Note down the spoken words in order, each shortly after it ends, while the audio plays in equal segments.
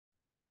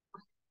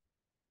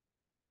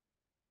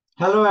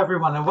Hello,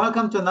 everyone, and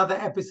welcome to another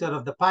episode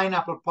of the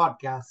Pineapple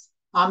Podcast.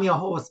 I'm your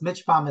host,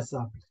 Mitch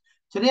Parmasar.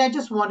 Today, I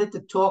just wanted to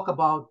talk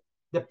about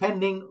the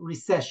pending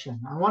recession.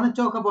 I want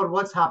to talk about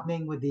what's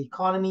happening with the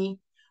economy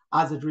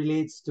as it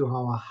relates to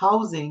our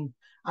housing,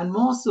 and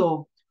more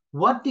so,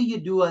 what do you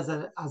do as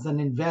an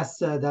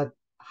investor that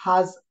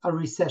has a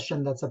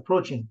recession that's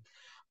approaching?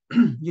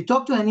 You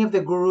talk to any of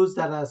the gurus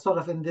that are sort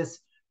of in this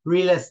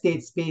real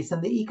estate space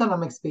and the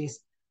economic space,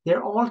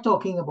 they're all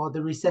talking about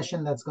the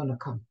recession that's going to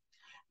come.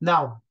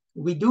 Now,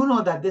 we do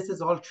know that this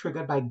is all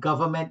triggered by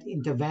government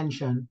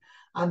intervention.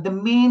 And the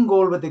main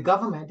goal with the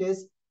government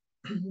is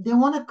they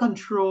want to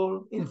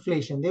control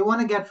inflation. They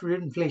want to get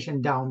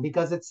inflation down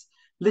because it's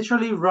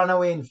literally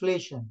runaway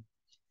inflation.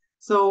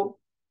 So,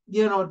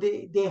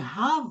 they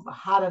have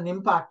had an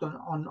impact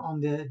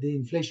on the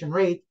inflation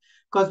rate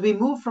because we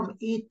moved from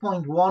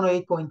 8.1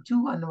 or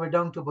 8.2 and we're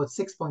down to about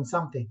 6 point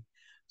something.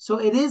 So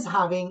it is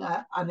having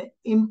an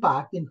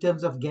impact in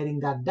terms of getting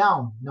that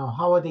down. Now,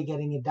 how are they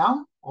getting it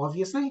down?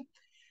 Obviously,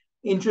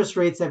 interest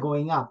rates are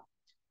going up.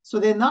 So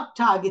they're not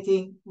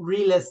targeting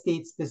real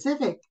estate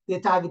specific, they're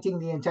targeting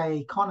the entire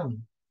economy.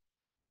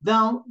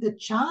 Now, the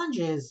challenge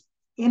is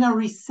in a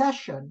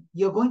recession,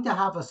 you're going to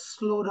have a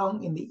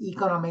slowdown in the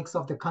economics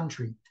of the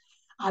country.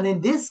 And in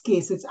this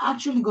case, it's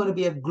actually going to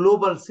be a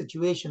global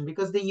situation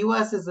because the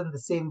US is in the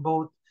same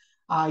boat.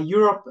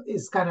 Europe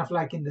is kind of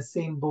like in the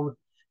same boat.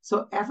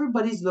 So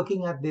everybody's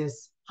looking at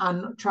this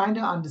and trying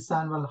to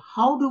understand, well,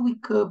 how do we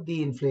curb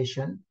the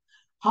inflation?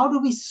 How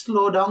do we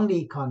slow down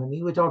the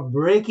economy without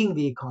breaking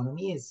the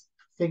economy? Is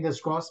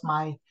fingers crossed,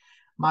 my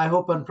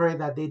hope and prayer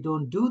that they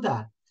don't do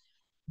that.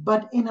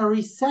 But in a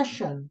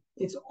recession,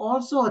 it's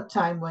also a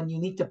time when you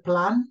need to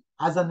plan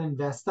as an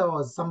investor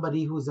or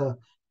somebody who's a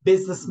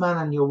businessman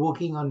and you're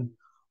working on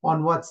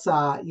what's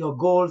your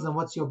goals and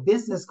what's your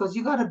business because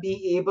you got to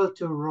be able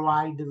to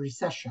ride the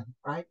recession,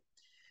 right?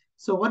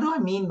 So what do I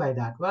mean by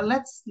that? Well,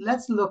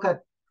 let's look at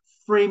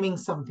framing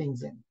some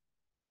things in.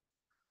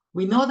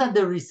 We know that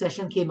the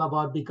recession came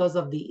about because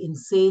of the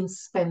insane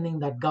spending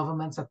that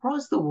governments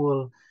across the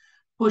world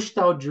pushed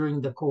out during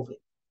the COVID.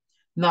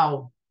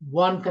 Now,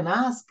 one can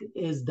ask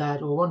is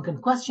that, or one can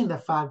question the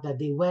fact that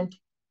they went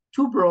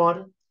too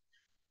broad,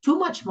 too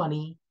much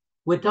money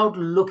without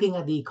looking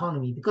at the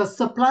economy because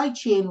supply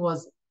chain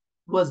was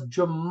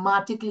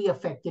dramatically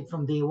affected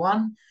from day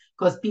one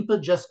because people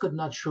just could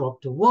not show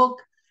up to work.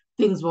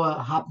 Things were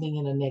happening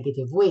in a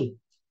negative way.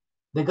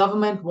 The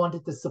government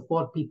wanted to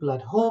support people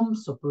at home,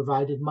 so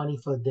provided money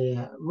for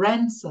their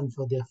rents and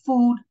for their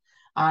food,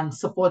 and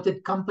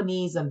supported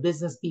companies and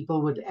business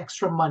people with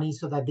extra money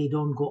so that they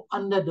don't go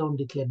under, don't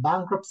declare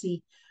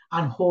bankruptcy,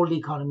 and hold the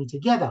economy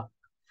together.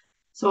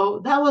 So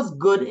that was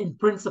good in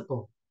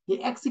principle.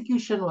 The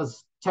execution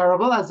was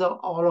terrible, as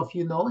all of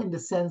you know, in the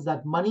sense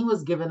that money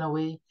was given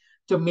away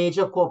to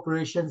major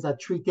corporations that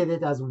treated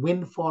it as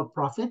windfall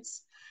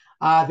profits.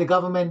 The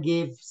government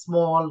gave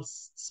small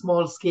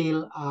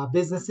scale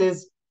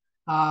businesses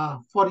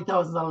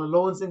 $40,000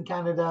 loans in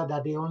Canada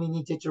that they only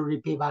needed to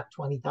repay back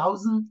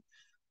 20,000.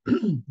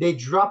 They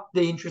dropped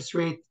the interest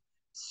rate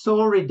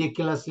so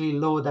ridiculously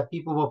low that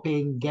people were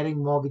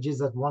getting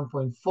mortgages at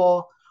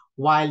 1.4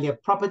 while their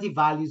property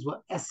values were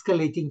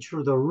escalating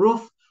through the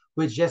roof,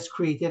 which just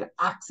created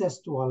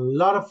access to a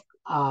lot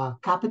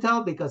of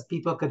capital because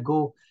people could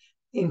go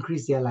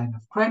increase their line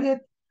of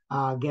credit,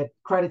 get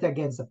credit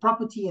against the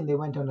property, and they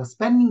went on a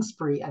spending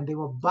spree and they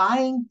were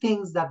buying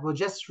things that were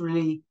just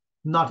really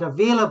not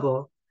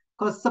available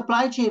because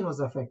supply chain was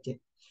affected.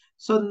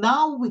 So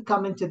now we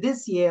come into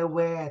this year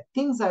where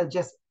things are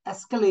just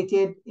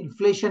escalated,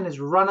 inflation is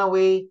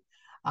runaway,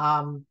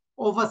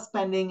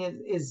 overspending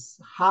is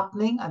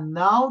happening, and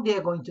now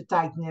they're going to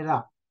tighten it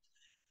up.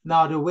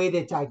 Now, the way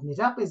they tighten it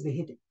up is they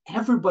hit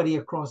everybody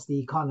across the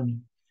economy.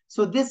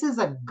 So this is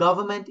a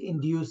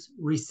government-induced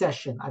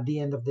recession at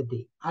the end of the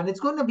day, and it's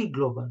going to be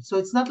global. So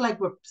it's not like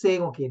we're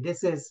saying, okay,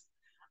 this is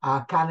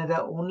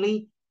Canada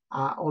only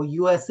or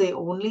USA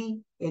only.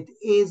 It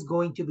is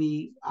going to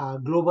be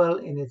global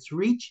in its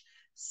reach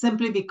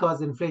simply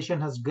because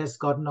inflation has just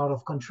gotten out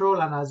of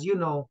control. And as you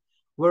know,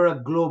 we're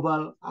a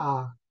global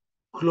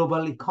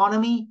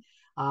economy.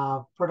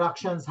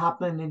 Productions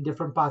happen in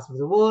different parts of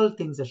the world.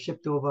 Things are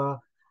shipped over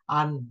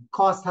and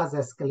cost has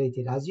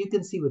escalated. As you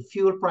can see with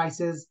fuel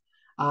prices,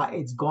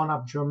 it's gone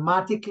up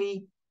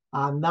dramatically.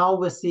 Now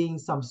we're seeing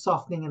some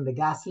softening in the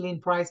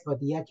gasoline price, but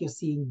yet you're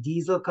seeing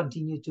diesel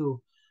continue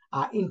to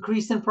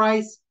increase in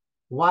price.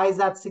 Why is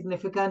that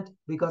significant?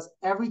 Because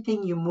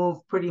everything you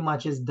move pretty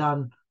much is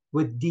done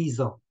with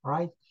diesel,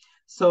 right?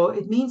 So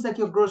it means that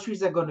your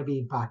groceries are going to be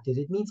impacted.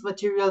 It means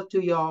material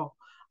to your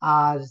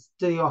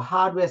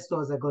hardware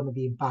stores are going to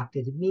be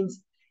impacted. It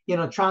means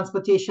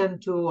transportation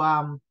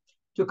to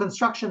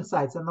construction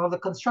sites and all the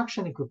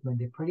construction equipment,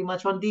 they're pretty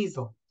much on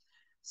diesel.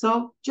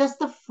 So just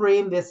to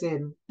frame this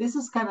in, this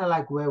is kind of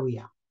like where we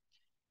are.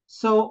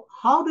 So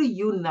how do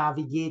you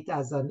navigate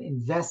as an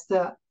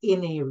investor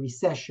in a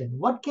recession?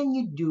 What can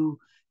you do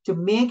to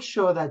make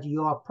sure that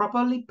you are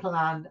properly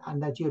planned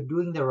and that you're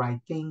doing the right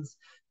things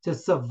to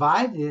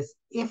survive this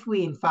if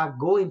we in fact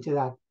go into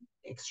that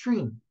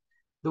extreme?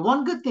 The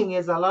one good thing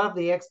is a lot of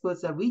the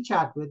experts that we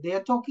chat with, they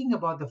are talking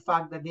about the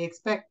fact that they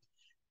expect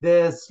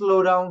the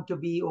slowdown to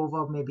be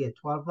over maybe a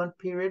 12-month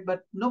period,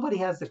 but nobody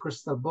has the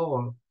crystal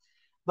ball.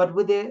 But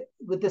with the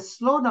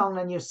slowdown,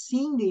 and you're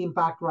seeing the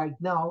impact right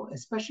now,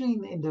 especially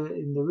in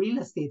the real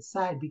estate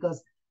side,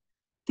 because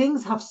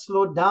things have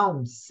slowed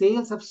down.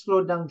 Sales have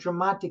slowed down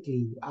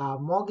dramatically.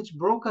 Mortgage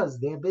brokers,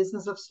 their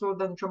business have slowed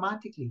down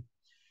dramatically.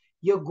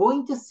 You're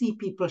going to see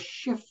people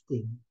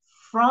shifting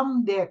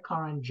from their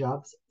current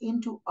jobs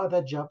into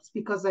other jobs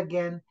because,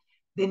 again,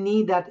 they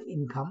need that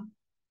income,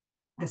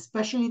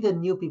 especially the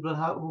new people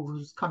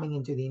who's coming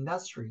into the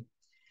industry.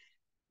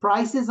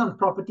 Prices on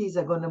properties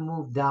are going to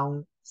move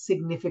down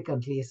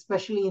significantly,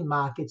 especially in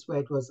markets where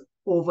it was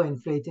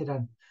overinflated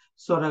and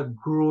sort of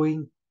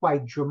growing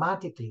quite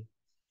dramatically.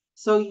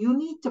 So you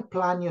need to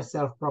plan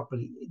yourself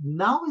properly.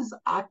 Now is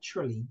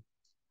actually,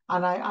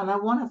 and I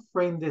want to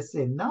frame this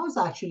in, now is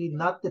actually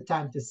not the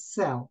time to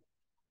sell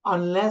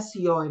unless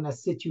you're in a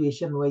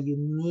situation where you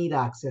need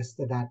access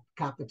to that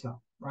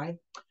capital, right?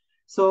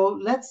 So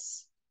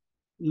let's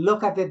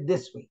look at it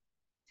this way.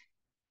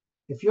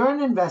 If you're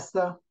an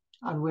investor,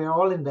 and we're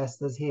all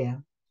investors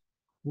here,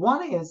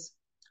 one is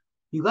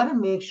you got to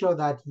make sure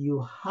that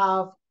you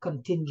have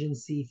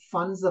contingency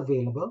funds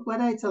available,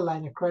 whether it's a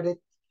line of credit,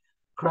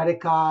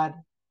 credit card,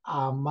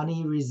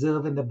 money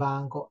reserve in the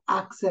bank, or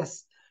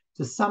access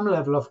to some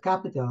level of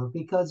capital,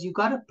 because you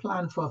got to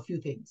plan for a few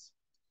things.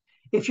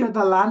 If you're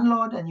the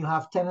landlord and you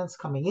have tenants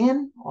coming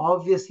in,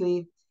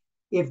 obviously,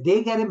 if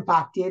they get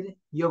impacted,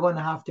 you're going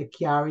to have to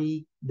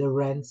carry the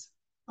rents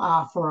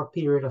for a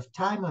period of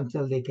time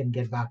until they can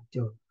get back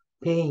to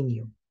paying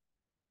you.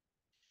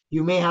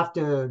 You may have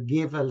to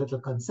give a little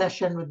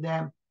concession with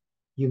them.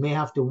 You may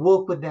have to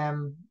work with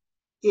them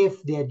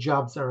if their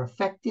jobs are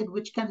affected,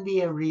 which can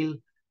be a real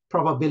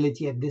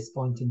probability at this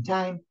point in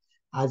time.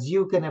 As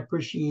you can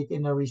appreciate,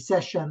 in a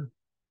recession,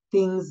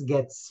 things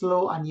get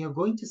slow, and you're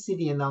going to see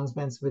the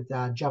announcements with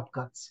job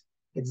cuts.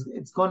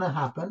 It's going to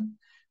happen.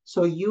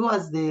 So you,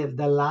 as the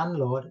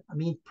landlord, I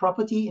mean,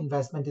 property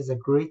investment is a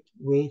great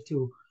way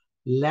to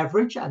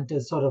leverage and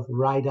to sort of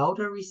ride out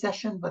a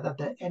recession. But at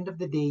the end of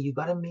the day, you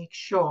got to make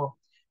sure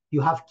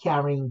you have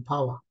carrying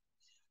power.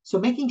 So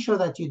making sure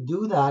that you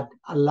do that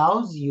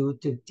allows you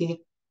to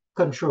take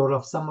control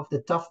of some of the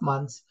tough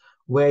months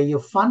where you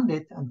fund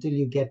it until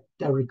you get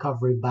the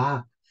recovery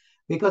back.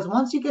 Because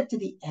once you get to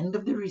the end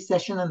of the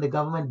recession and the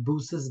government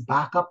boosts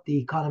back up the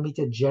economy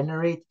to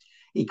generate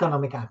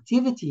economic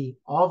activity,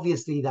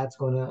 obviously that's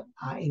going to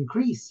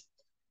increase.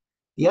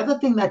 The other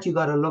thing that you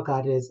got to look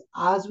at is,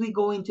 as we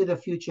go into the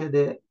future,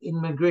 the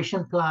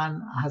immigration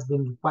plan has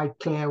been quite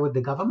clear with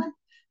the government.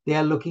 They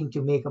are looking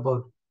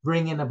to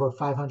bring in about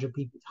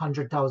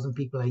 100,000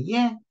 people a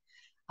year.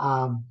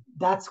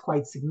 That's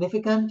quite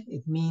significant.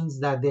 It means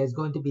that there's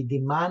going to be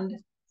demand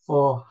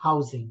for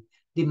housing,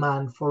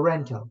 demand for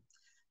rental.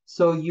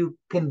 So you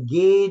can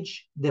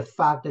gauge the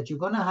fact that you're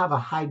going to have a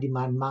high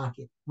demand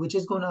market, which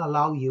is going to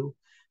allow you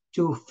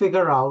to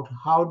figure out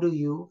how do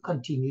you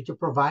continue to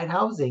provide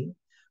housing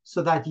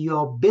so that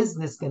your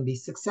business can be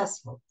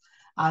successful.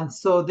 And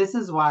so this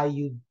is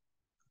why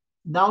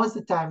now is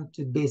the time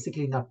to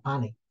basically not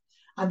panic.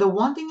 And the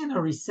one thing in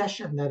a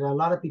recession that a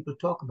lot of people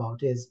talk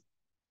about is,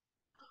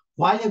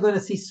 while you're going to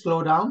see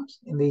slowdowns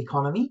in the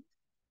economy,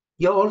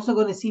 you're also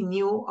going to see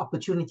new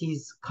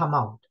opportunities come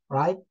out,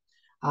 right?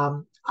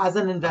 As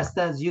an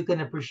investor, as you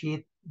can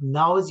appreciate,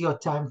 now is your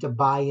time to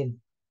buy in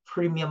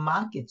premium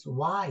markets.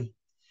 Why?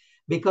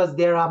 Because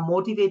there are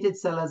motivated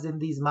sellers in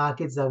these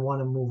markets that want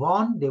to move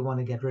on. They want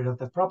to get rid of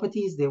the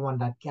properties. They want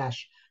that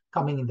cash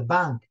coming in the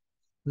bank.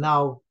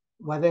 Now,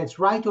 whether it's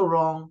right or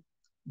wrong,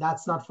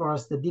 that's not for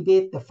us to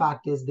debate. The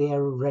fact is they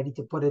are ready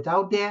to put it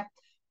out there.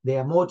 They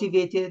are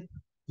motivated.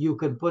 You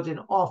can put in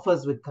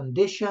offers with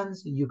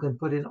conditions. You can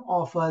put in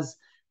offers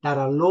that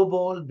are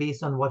lowball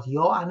based on what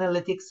your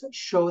analytics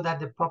show that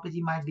the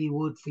property might be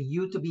worth for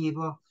you to be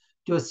able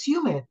to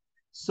assume it.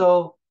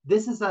 So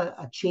this is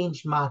a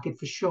changed market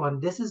for sure.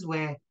 And this is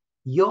where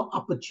your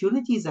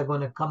opportunities are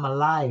going to come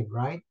alive,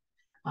 right?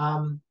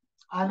 And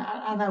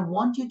I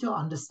want you to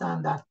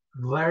understand that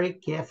very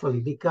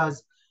carefully,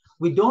 because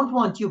we don't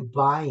want you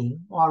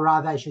buying, or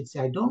rather, I should say,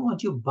 I don't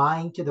want you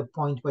buying to the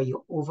point where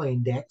you're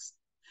over-indexed.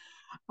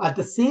 At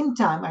the same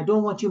time, I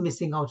don't want you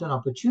missing out on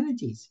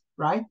opportunities,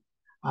 right?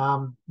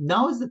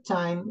 Now is the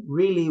time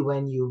really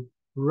when you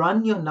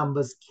run your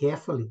numbers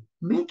carefully.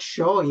 Make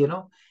sure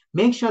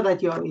that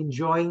you're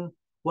enjoying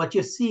what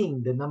you're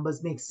seeing. The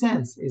numbers make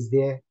sense. Is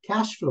there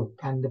cash flow?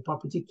 Can the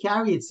property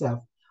carry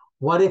itself?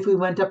 What if we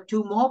went up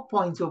 2 more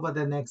points over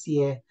the next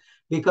year?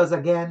 Because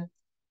again,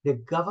 the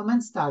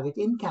government's target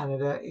in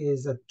Canada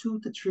is a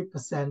 2 to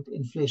 3%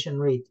 inflation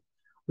rate.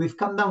 We've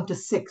come down to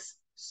 6.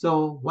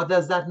 So what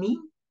does that mean?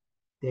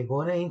 They're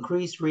going to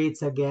increase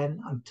rates again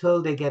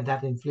until they get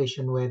that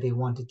inflation where they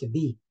want it to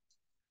be.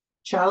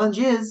 Challenge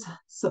is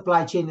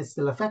supply chain is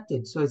still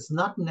affected. So it's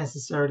not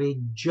necessarily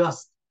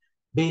just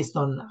based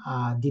on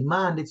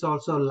demand. It's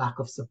also lack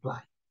of supply.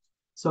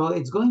 So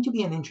it's going to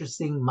be an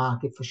interesting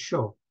market for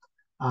sure.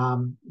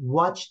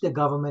 Watch the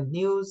government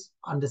news,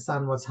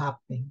 understand what's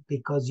happening,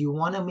 because you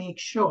want to make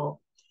sure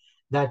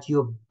that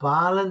you're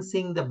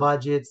balancing the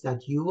budgets,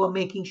 that you are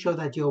making sure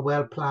that you're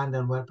well planned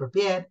and well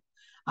prepared,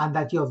 and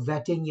that you're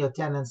vetting your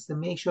tenants to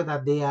make sure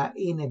that they are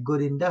in a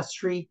good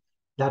industry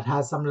that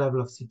has some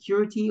level of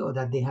security, or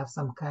that they have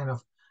some kind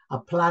of a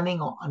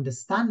planning or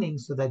understanding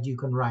so that you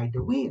can ride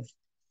the wave.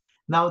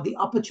 Now, the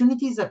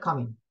opportunities are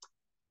coming.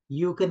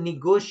 You can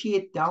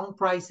negotiate down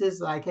prices,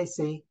 like I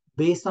say,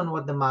 based on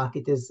what the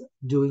market is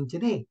doing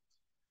today.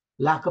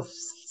 Lack of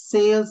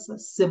sales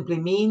simply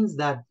means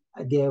that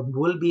there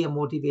will be a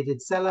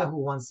motivated seller who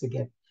wants to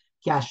get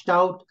cashed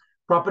out.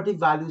 Property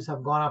values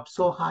have gone up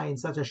so high in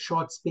such a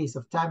short space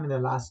of time in the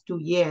last 2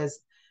 years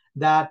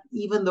that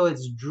even though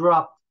it's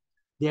dropped,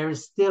 there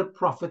is still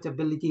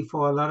profitability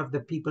for a lot of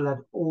the people that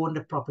owned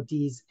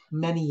properties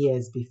many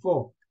years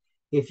before.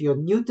 If you're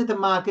new to the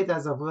market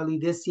as of early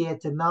this year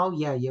to now,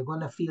 yeah, you're going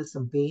to feel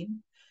some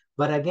pain.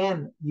 But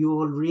again, you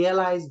will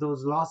realize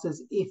those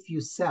losses if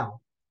you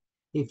sell.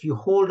 If you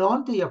hold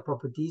on to your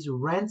properties,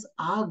 rents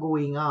are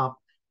going up.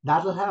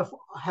 That'll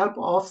help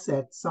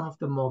offset some of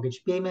the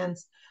mortgage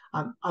payments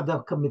and other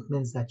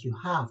commitments that you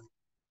have.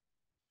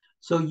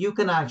 So you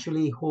can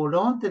actually hold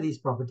on to these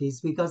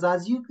properties because,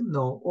 as you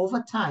know,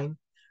 over time,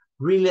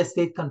 real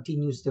estate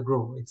continues to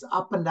grow. It's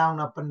up and down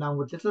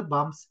with little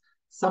bumps.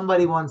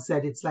 Somebody once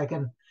said it's like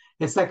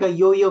a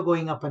yo-yo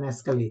going up an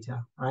escalator,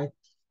 right?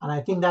 And I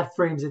think that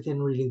frames it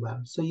in really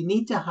well. So you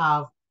need to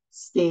have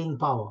staying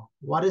power.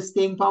 What is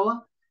staying power?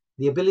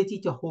 The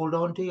ability to hold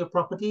on to your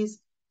properties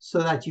so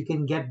that you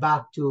can get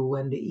back to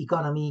when the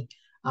economy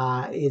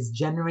is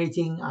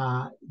generating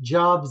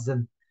jobs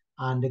and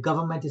the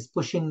government is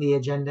pushing the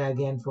agenda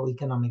again for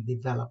economic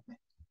development.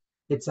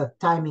 It's a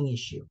timing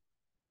issue.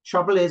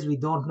 Trouble is, we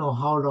don't know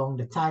how long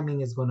the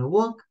timing is going to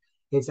work.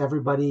 It's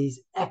everybody's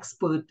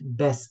expert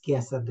best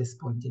guess at this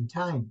point in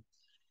time.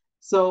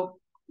 So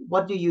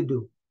what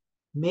do?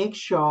 Make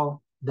sure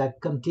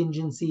that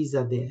contingencies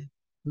are there.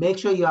 Make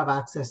sure you have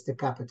access to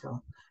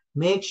capital.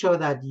 Make sure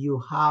that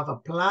you have a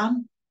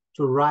plan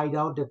to ride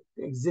out the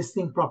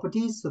existing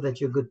properties so that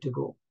you're good to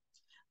go.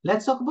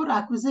 Let's talk about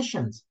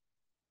acquisitions.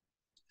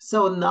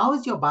 So now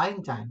is your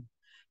buying time.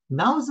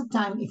 Now is the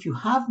time, if you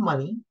have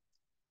money,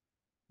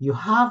 you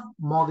have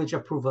mortgage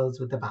approvals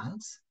with the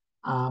banks,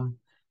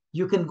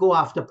 you can go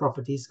after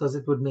properties because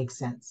it would make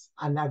sense.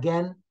 And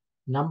again,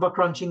 number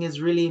crunching is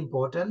really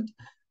important.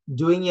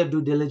 Doing your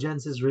due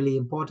diligence is really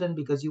important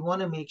because you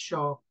want to make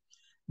sure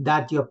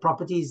that your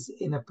property is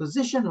in a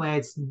position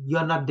where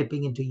you're not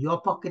dipping into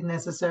your pocket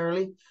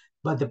necessarily,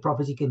 but the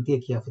property can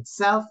take care of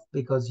itself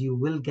because you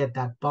will get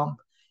that bump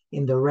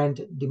in the rent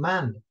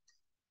demand.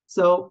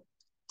 So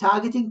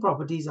targeting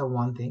properties are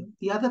one thing.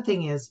 The other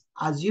thing is,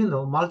 as you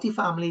know,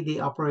 multifamily, they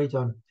operate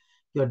on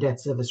your debt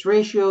service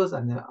ratios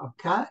and the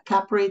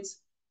cap rates.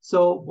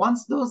 So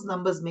once those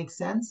numbers make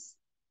sense,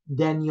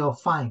 then you're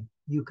fine.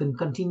 You can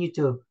continue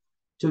to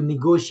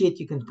negotiate.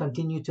 You can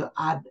continue to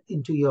add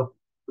into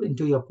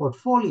your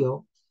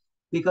portfolio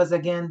because,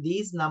 again,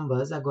 these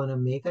numbers are going to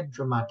make a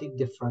dramatic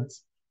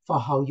difference for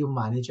how you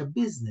manage a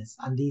business.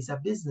 And these are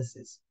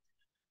businesses.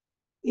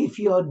 If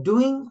you're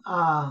doing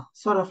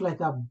sort of like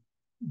a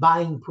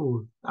buying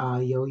pool,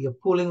 you're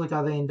pooling with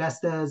other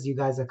investors, you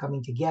guys are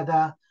coming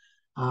together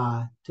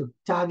to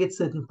target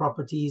certain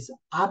properties,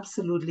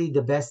 absolutely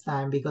the best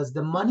time because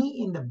the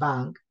money in the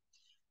bank,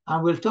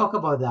 and we'll talk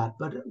about that,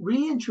 but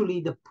really and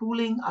truly, the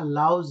pooling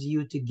allows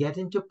you to get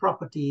into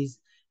properties,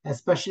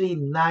 especially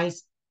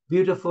nice,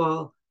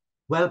 beautiful,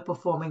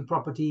 well-performing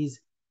properties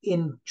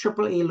in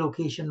AAA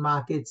location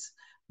markets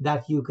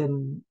that you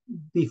can,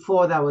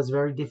 before that was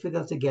very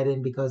difficult to get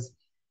in because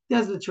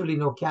there's literally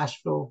no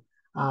cash flow.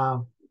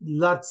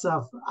 Lots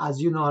of, as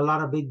you know, a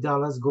lot of big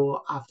dollars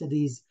go after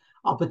these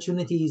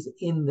opportunities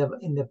in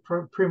the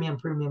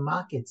premium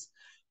markets.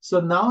 So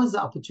now is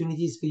the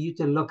opportunities for you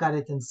to look at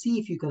it and see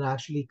if you can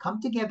actually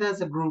come together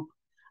as a group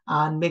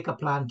and make a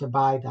plan to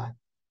buy that.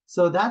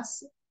 So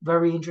that's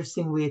very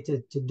interesting way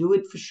to do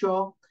it for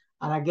sure.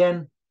 And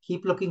again,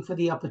 keep looking for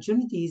the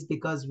opportunities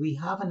because we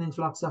have an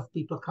influx of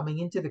people coming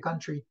into the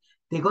country.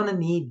 They're going to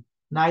need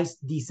nice,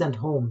 decent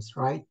homes,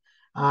 right?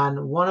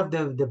 And one of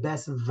the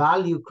best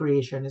value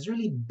creation is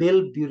really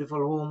build beautiful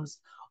homes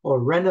or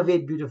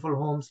renovate beautiful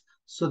homes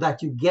so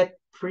that you get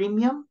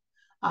premium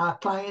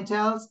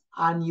clienteles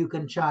and you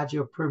can charge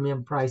your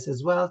premium price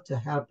as well to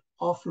help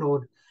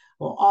offload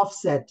or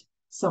offset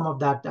some of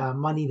that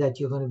money that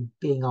you're going to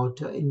be paying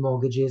out in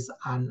mortgages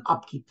and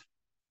upkeep.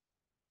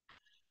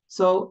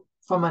 So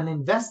from an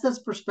investor's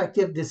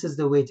perspective, this is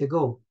the way to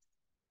go.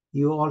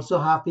 You also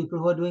have people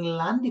who are doing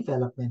land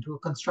development, who are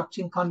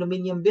constructing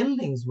condominium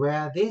buildings. Where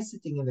are they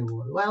sitting in the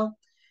world? Well,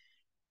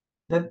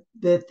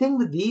 the thing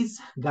with these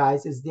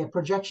guys is their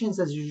projections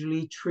are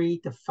usually 3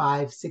 to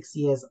 5, 6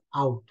 years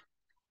out.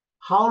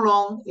 How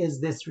long is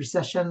this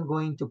recession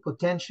going to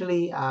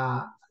potentially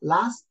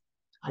last?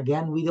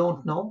 Again, we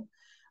don't know.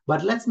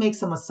 But let's make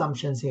some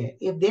assumptions here.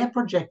 If they're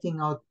projecting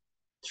out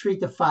 3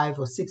 to 5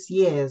 or 6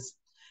 years,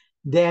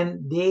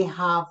 then they're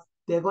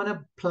going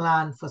to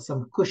plan for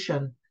some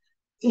cushion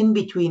in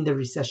between the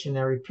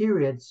recessionary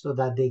period so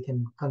that they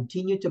can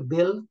continue to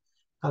build,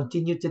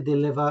 continue to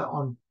deliver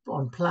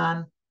on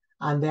plan.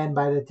 And then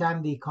by the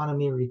time the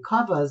economy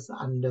recovers,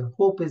 and the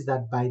hope is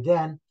that by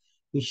then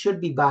we should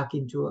be back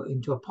into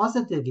a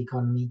positive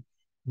economy,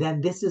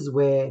 then this is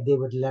where they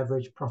would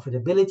leverage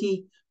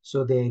profitability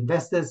so their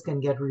investors can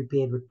get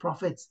repaid with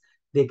profits.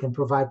 They can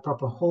provide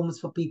proper homes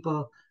for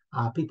people.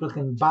 People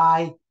can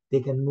buy,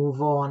 they can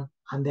move on,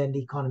 and then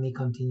the economy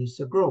continues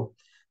to grow.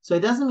 So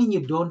it doesn't mean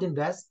you don't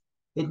invest.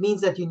 It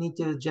means that you need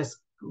to just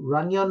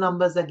run your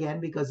numbers again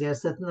because there are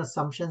certain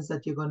assumptions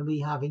that you're going to be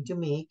having to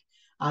make.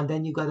 And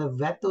then you got to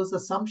vet those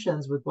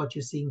assumptions with what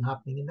you're seeing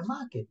happening in the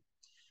market.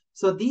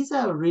 So these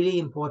are really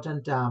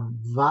important,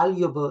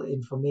 valuable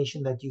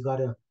information that you got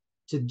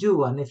to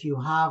do. And if you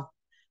have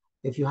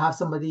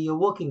somebody you're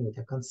working with,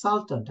 a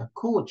consultant, a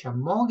coach, a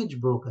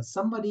mortgage broker,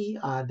 somebody,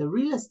 the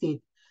real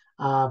estate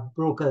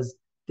brokers,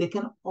 they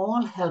can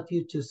all help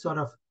you to sort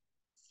of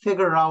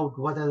figure out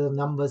what are the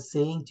numbers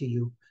saying to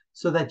you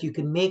so that you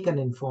can make an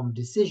informed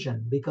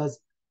decision. Because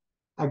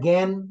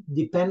again,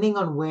 depending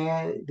on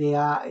where they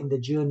are in the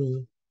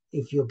journey,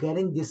 if you're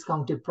getting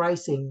discounted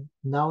pricing,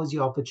 now is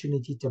your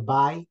opportunity to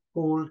buy,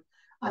 hold,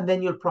 and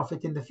then you'll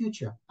profit in the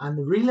future.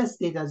 And real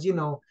estate, as you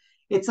know,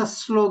 it's a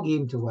slow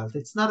game to wealth.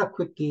 It's not a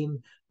quick game.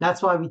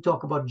 That's why we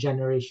talk about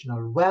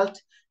generational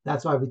wealth.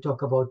 That's why we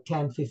talk about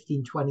 10,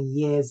 15, 20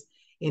 years.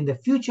 In the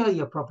future,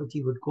 your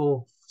property would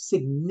go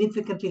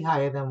significantly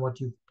higher than what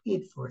you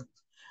paid for it.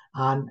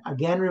 And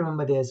again,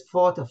 remember, there's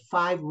 4 to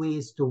 5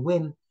 ways to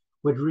win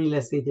with real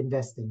estate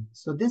investing.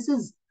 So this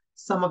is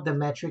some of the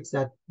metrics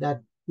that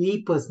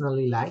we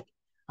personally like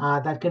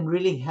that can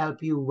really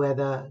help you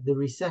weather the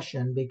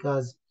recession,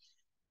 because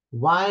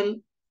while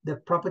the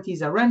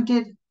properties are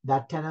rented,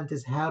 that tenant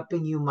is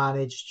helping you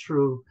manage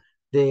through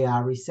the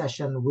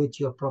recession with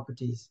your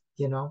properties.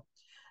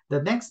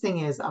 The next thing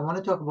is I want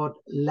to talk about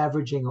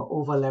leveraging or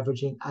over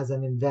leveraging as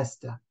an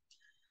investor.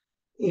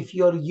 If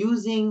you're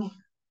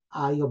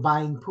you're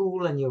buying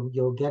pool and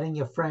you're getting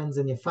your friends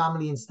and your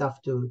family and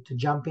stuff to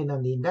jump in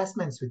on the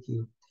investments with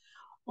you,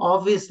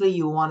 obviously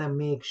you want to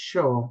make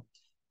sure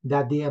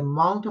that the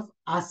amount of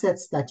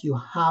assets that you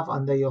have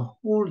under your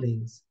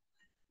holdings,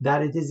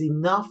 that it is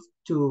enough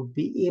to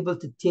be able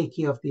to take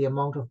care of the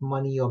amount of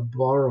money you're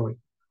borrowing.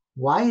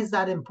 Why is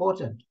that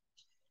important?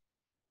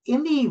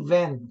 In the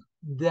event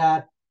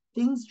that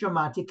things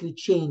dramatically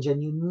change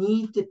and you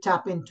need to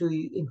tap into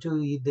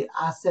the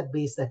asset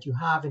base that you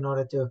have in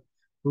order to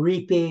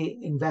repay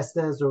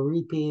investors or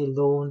repay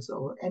loans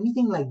or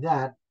anything like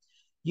that,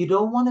 you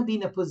don't want to be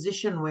in a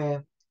position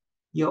where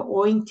you're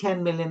owing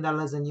 $10 million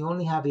and you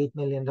only have $8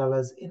 million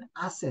in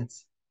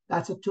assets.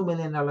 That's a $2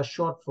 million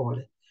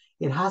shortfall.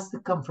 It has to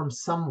come from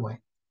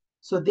somewhere.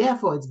 So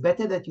therefore, it's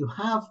better that you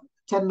have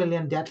 10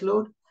 million debt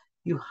load,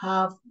 you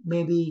have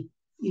maybe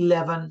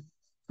 11,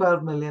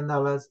 $12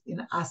 million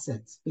in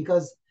assets,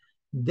 because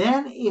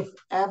then if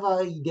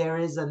ever there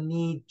is a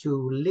need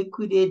to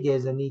liquidate,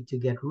 there's a need to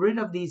get rid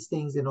of these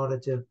things in order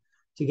to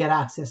get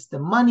access to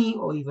money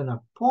or even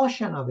a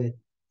portion of it,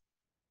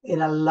 it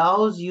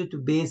allows you to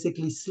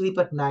basically sleep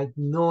at night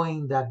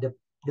knowing that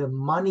the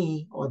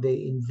money or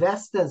the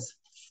investors'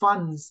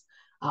 funds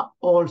are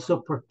also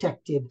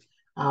protected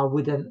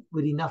with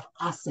enough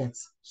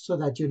assets so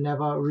that you're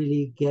never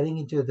really getting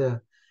into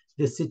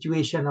the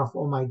situation of,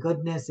 oh my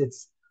goodness,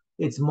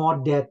 it's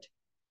more debt,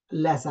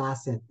 less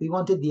asset. We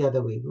want it the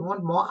other way. We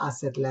want more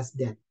asset, less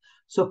debt.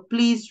 So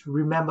please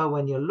remember,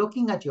 when you're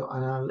looking at your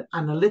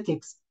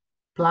analytics,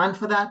 plan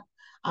for that.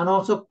 And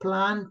also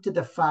plan to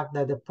the fact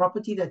that the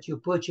property that you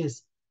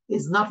purchase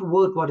is not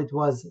worth what it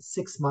was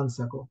 6 months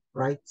ago,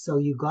 right? So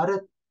you got to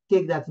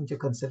take that into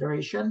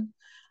consideration.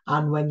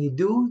 And when you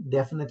do,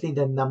 definitely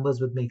the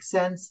numbers would make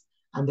sense.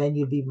 And then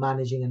you'll be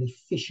managing an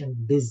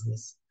efficient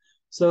business.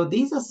 So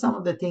these are some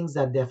of the things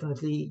that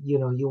definitely, you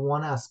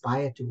want to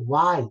aspire to.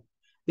 Why?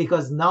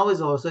 Because now is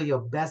also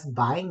your best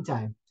buying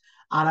time.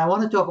 And I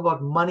want to talk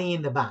about money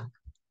in the bank.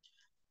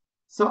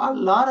 So a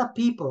lot of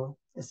people,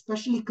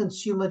 especially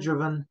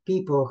consumer-driven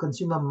people,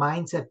 consumer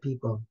mindset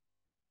people,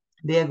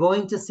 they're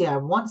going to say, I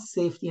want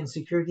safety and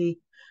security.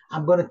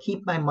 I'm going to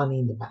keep my money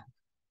in the bank.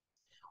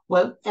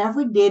 Well,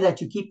 every day that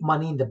you keep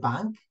money in the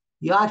bank,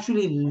 you're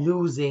actually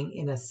losing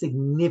in a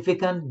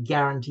significant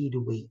guaranteed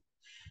way.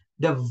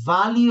 The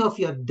value of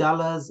your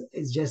dollars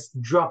is just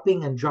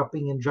dropping and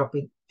dropping and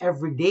dropping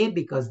every day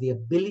because the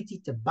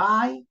ability to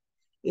buy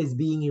is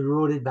being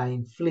eroded by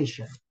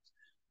inflation.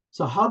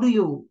 So how do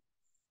you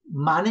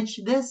manage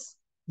this?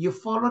 You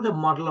follow the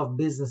model of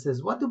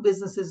businesses. What do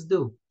businesses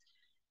do?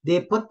 They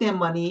put their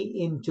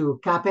money into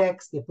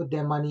capex. They put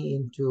their money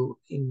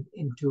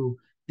into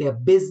their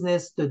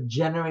business to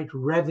generate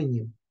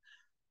revenue.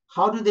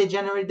 How do they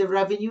generate the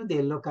revenue?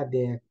 They look at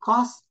their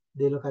cost.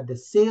 They look at the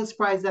sales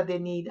price that they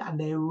need, and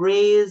they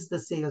raise the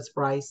sales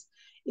price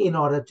in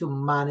order to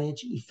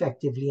manage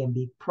effectively and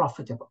be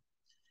profitable.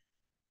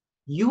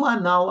 You are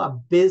now a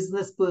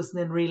business person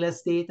in real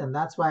estate, and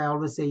that's why I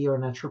always say you're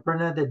an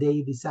entrepreneur the day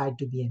you decide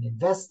to be an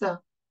investor.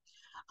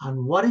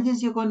 And what it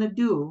is you're going to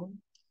do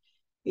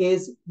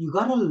is you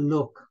got to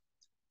look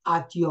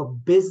at your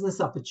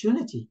business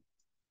opportunity.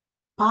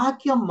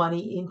 Park your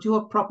money into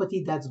a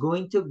property that's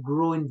going to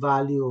grow in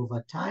value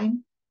over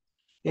time.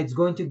 It's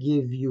going to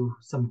give you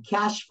some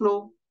cash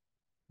flow.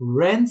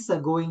 Rents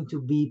are going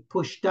to be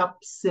pushed up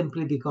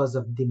simply because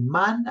of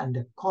demand, and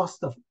the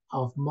cost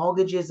of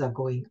mortgages are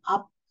going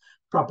up.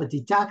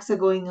 Property tax are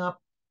going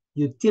up.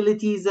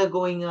 Utilities are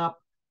going up.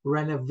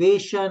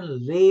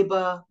 Renovation,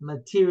 labor,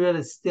 material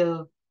is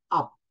still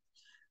up.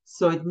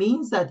 So it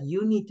means that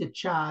you need to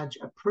charge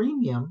a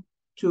premium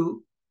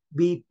to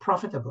be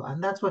profitable,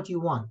 and that's what you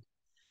want.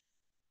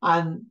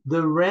 And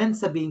the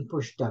rents are being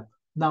pushed up.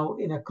 Now,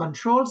 in a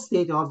controlled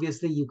state,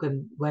 obviously, you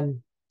can,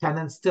 when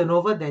tenants turn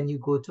over, then you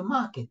go to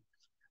market.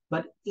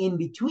 But in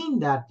between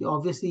that,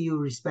 obviously, you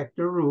respect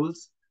the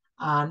rules.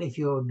 And if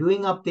you're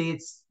doing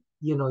updates,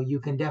 you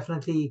can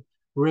definitely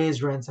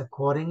raise rents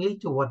accordingly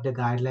to what the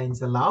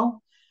guidelines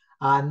allow.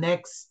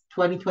 Next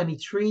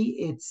 2023,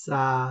 it's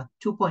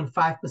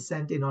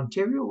 2.5% in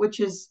Ontario, which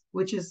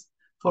is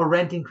for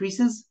rent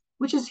increases,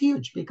 which is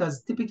huge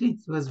because typically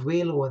it was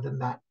way lower than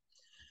that.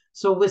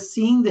 So we're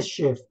seeing the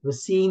shift. We're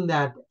seeing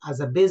that as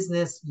a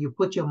business, you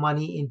put your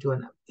money into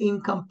an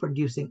income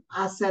producing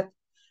asset.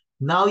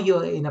 Now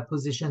you're in a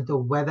position to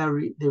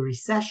weather the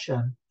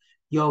recession.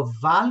 Your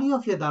value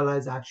of your dollar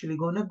is actually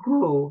going to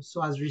grow.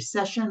 So as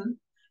recession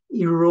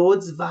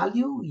erodes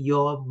value,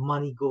 your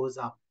money goes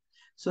up.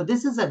 So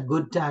this is a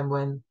good time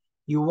when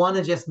you want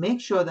to just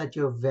make sure that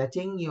you're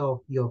vetting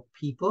your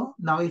people.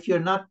 Now, if you're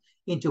not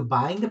into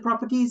buying the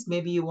properties,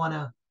 maybe you want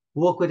to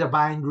work with a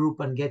buying group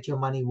and get your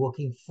money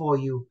working for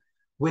you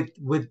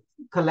with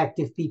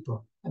collective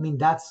people. I mean,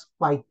 that's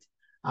quite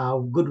a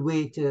good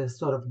way to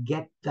sort of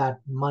get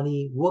that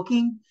money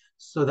working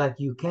so that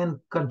you can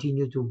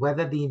continue to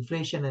weather the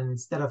inflation, and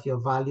instead of your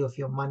value of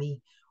your money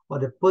or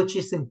the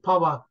purchasing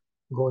power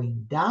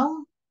going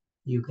down,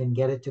 you can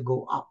get it to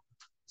go up.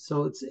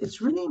 So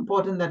it's really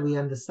important that we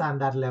understand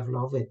that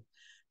level of it.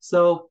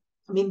 So,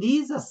 I mean,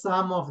 these are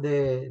some of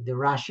the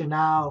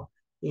rationale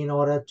in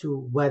order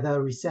to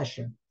weather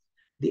recession.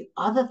 The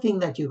other thing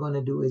that you're going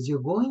to do is you're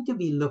going to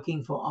be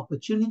looking for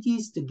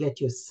opportunities to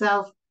get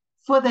yourself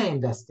further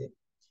invested.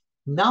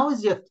 Now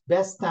is your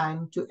best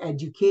time to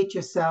educate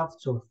yourself,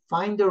 to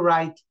find the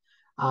right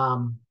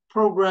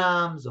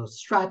programs or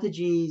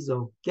strategies,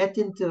 or get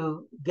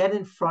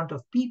in front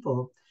of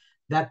people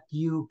that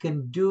you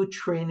can do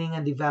training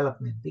and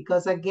development.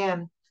 Because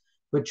again,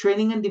 with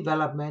training and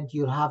development,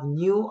 you'll have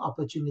new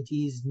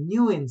opportunities,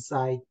 new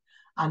insight,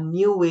 and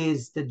new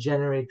ways to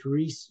generate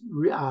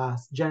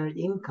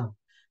income.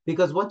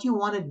 Because what you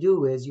want to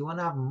do is you want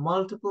to have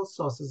multiple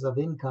sources of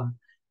income,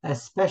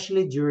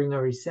 especially during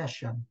a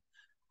recession.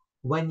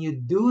 When you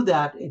do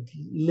that, it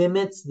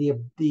limits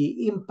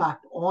the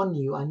impact on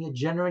you, and you're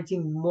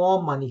generating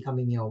more money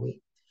coming your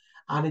way.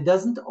 And it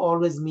doesn't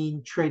always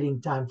mean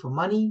trading time for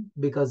money,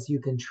 because you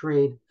can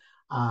trade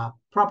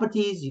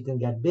properties, you can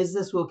get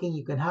business working,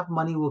 you can have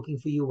money working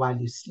for you while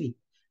you sleep.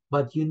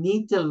 But you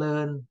need to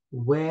learn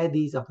where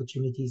these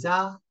opportunities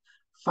are,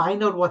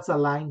 find out what's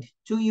aligned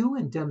to you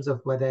in terms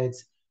of whether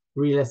it's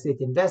real estate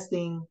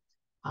investing,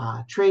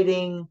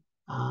 trading,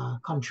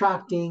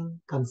 contracting,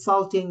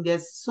 consulting.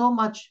 There's so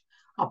much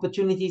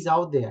opportunities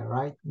out there,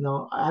 right?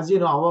 Now, as you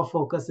know, our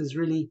focus is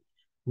really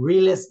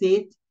real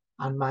estate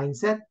and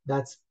mindset.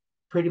 That's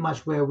pretty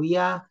much where we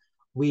are.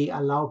 We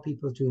allow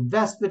people to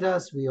invest with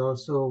us. We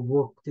also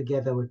work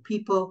together with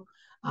people,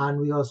 and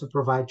we also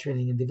provide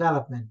training and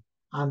development.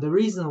 And the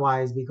reason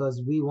why is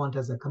because we want,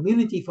 as a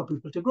community, for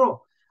people to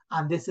grow.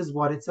 And this is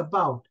what it's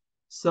about.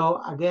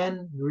 So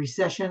again,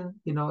 recession,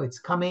 it's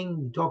coming.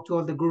 We talk to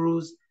all the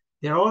gurus.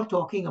 They're all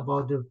talking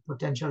about the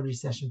potential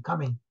recession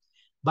coming.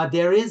 But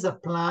there is a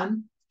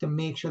plan to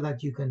make sure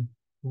that you can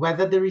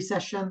weather the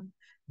recession.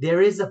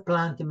 There is a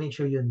plan to make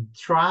sure you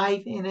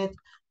thrive in it.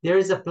 There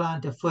is a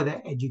plan to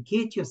further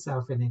educate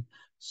yourself in it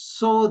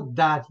so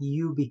that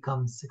you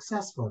become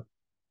successful.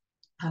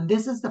 And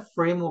this is the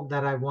framework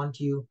that I want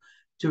you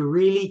to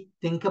really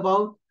think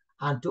about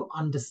and to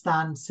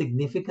understand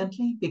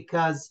significantly,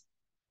 because,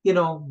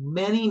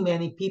 many,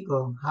 many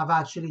people have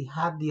actually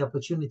had the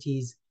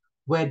opportunities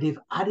where they've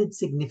added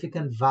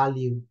significant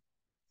value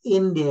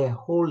in their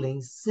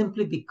holdings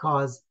simply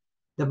because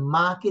the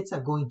markets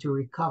are going to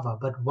recover.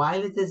 But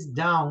while it is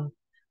down,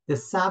 the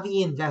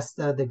savvy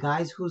investor, the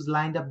guys who's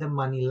lined up the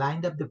money,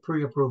 lined up the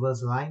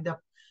pre-approvals, lined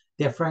up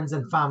their friends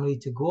and family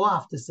to go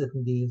after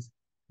certain deals,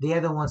 they're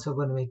the ones who are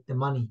going to make the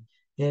money.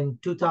 In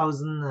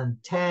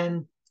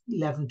 2010,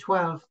 11,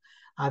 12,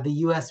 the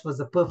US was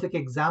a perfect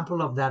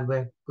example of that,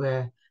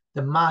 where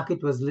the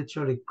market was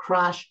literally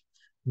crashed,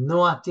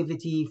 no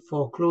activity,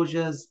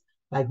 foreclosures,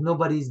 like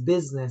nobody's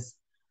business.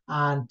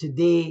 And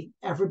today,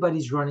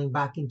 everybody's running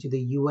back into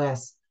the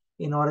US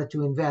in order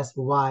to invest.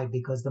 Why?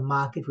 Because the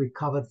market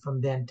recovered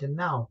from then to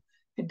now.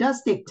 It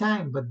does take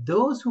time, but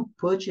those who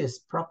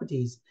purchased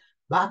properties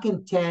back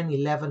in 10,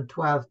 11,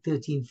 12,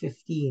 13,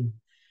 15,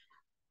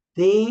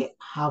 they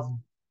have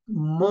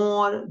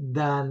more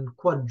than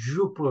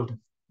quadrupled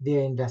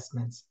their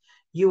investments.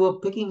 You were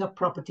picking up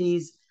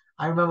properties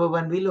I remember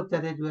when we looked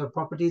at it, we have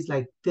properties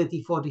like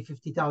 30, 40,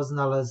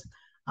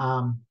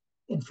 $50,000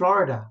 in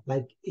Florida.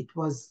 Like it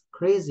was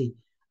crazy.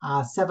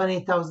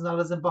 $7,000,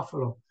 $8,000 in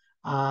Buffalo.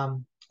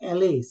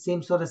 LA,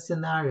 same sort of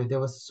scenario. There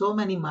were so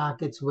many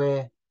markets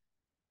where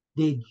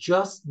they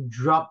just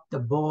dropped the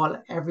ball.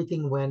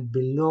 Everything went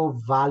below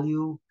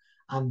value.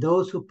 And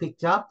those who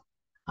picked up,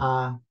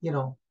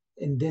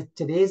 in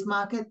today's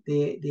market,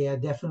 they are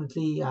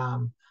definitely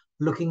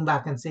looking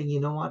back and saying, you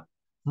know what,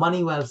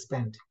 money well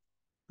spent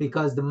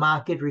because the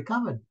market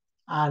recovered.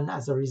 And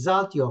as a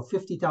result, your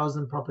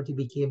 50,000 property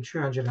became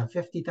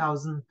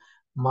 350,000.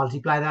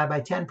 Multiply that by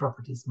 10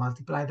 properties,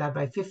 multiply that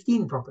by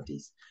 15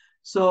 properties.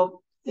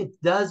 So it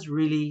does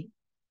really,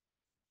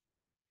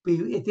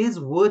 it is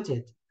worth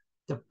it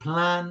to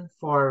plan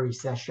for a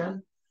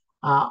recession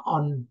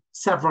on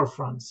several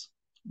fronts.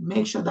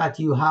 Make sure that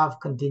you have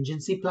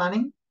contingency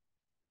planning.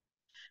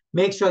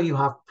 Make sure you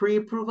have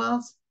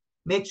pre-approvals.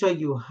 Make sure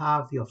you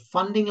have your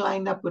funding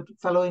lined up with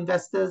fellow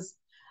investors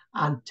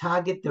and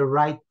target the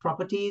right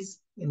properties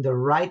in the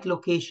right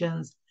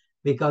locations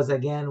because,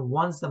 again,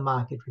 once the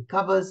market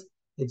recovers,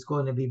 it's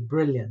going to be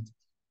brilliant.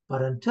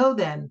 But until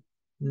then,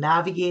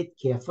 navigate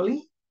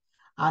carefully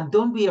and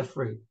don't be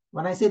afraid.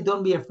 When I say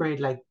don't be afraid,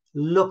 like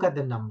look at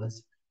the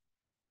numbers.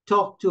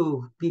 Talk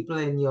to people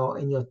in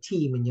your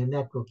team, in your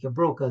network, your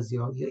brokers,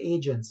 your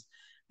agents,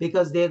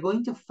 because they're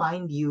going to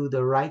find you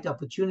the right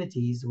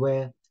opportunities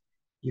where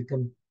you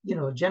can,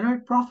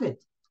 generate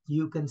profit.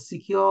 You can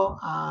secure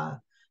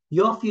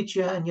your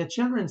future and your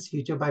children's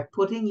future by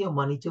putting your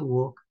money to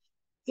work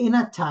in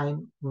a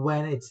time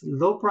when it's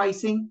low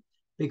pricing,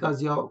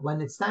 because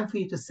when it's time for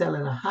you to sell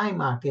in a high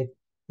market,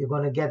 you're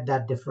going to get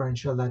that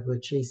differential that we're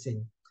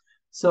chasing.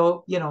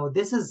 So,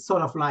 this is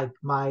sort of like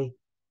my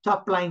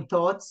top line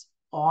thoughts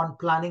on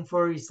planning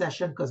for a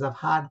recession because I've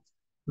had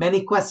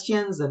many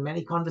questions and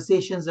many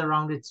conversations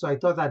around it. So I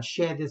thought I'd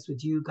share this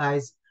with you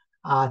guys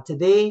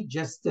today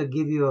just to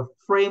give you a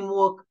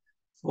framework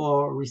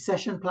for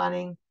recession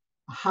planning.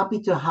 Happy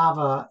to have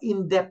an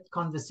in-depth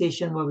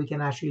conversation where we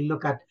can actually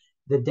look at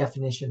the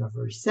definition of a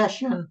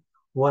recession.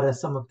 What are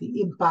some of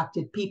the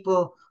impacted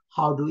people?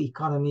 How do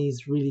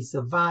economies really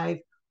survive?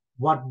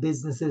 What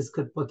businesses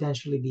could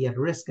potentially be at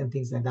risk and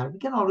things like that. We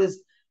can always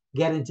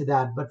get into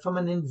that. But from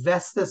an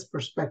investor's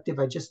perspective,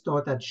 I just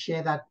thought I'd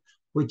share that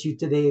with you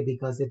today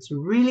because it's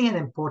really an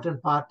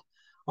important part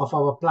of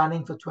our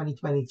planning for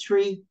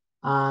 2023.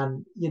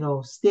 And,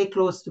 stay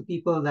close to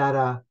people that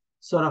are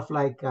sort of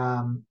like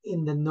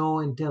in the know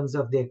in terms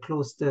of they're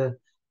close to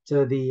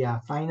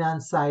the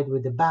finance side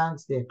with the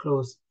banks. They're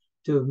close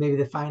to maybe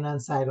the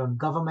finance side on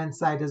government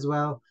side as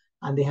well.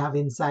 And they have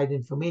inside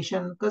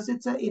information because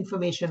it's an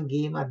information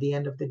game at the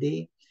end of the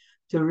day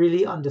to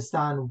really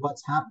understand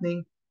what's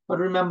happening. But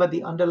remember,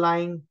 the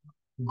underlying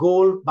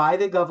goal by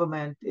the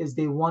government is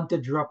they want to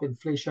drop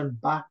inflation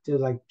back to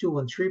like 2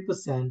 and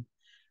 3%.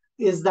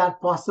 Is that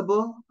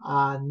possible?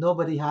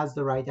 Nobody has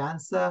the right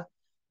answer.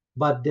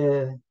 But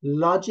the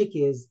logic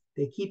is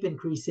they keep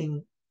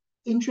increasing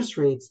interest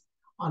rates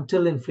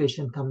until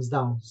inflation comes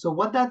down. So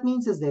what that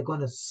means is they're going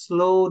to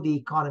slow the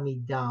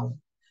economy down.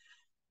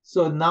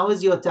 So now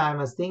is your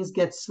time. As things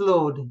get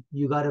slowed,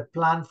 you got to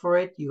plan for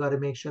it. You got to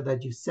make sure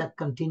that you set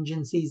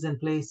contingencies in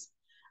place.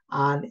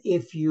 And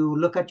if you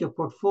look at your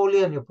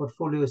portfolio and your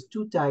portfolio is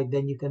too tight,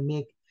 then you can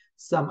make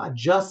some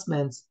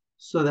adjustments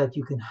so that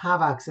you can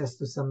have access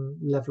to some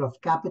level of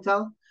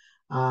capital.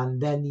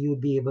 And then you'll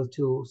be able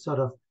to sort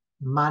of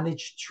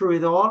manage through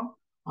it all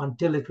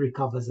until it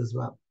recovers as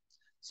well.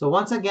 So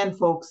once again,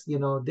 folks,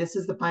 this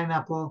is the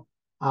Pineapple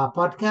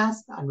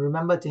podcast. And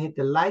remember to hit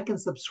the like and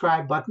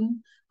subscribe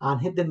button and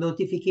hit the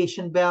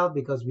notification bell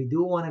because we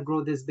do want to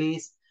grow this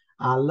base.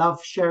 I love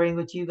sharing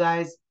with you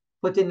guys.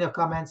 Put in your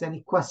comments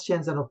any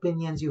questions and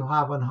opinions you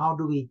have on how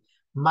do we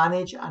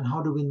manage and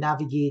how do we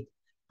navigate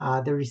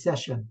the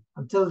recession.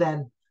 Until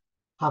then,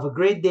 have a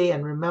great day.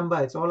 And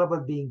remember, it's all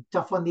about being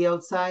tough on the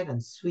outside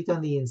and sweet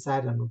on the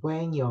inside and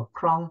wearing your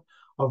crown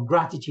of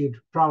gratitude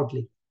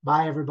proudly.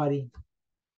 Bye, everybody.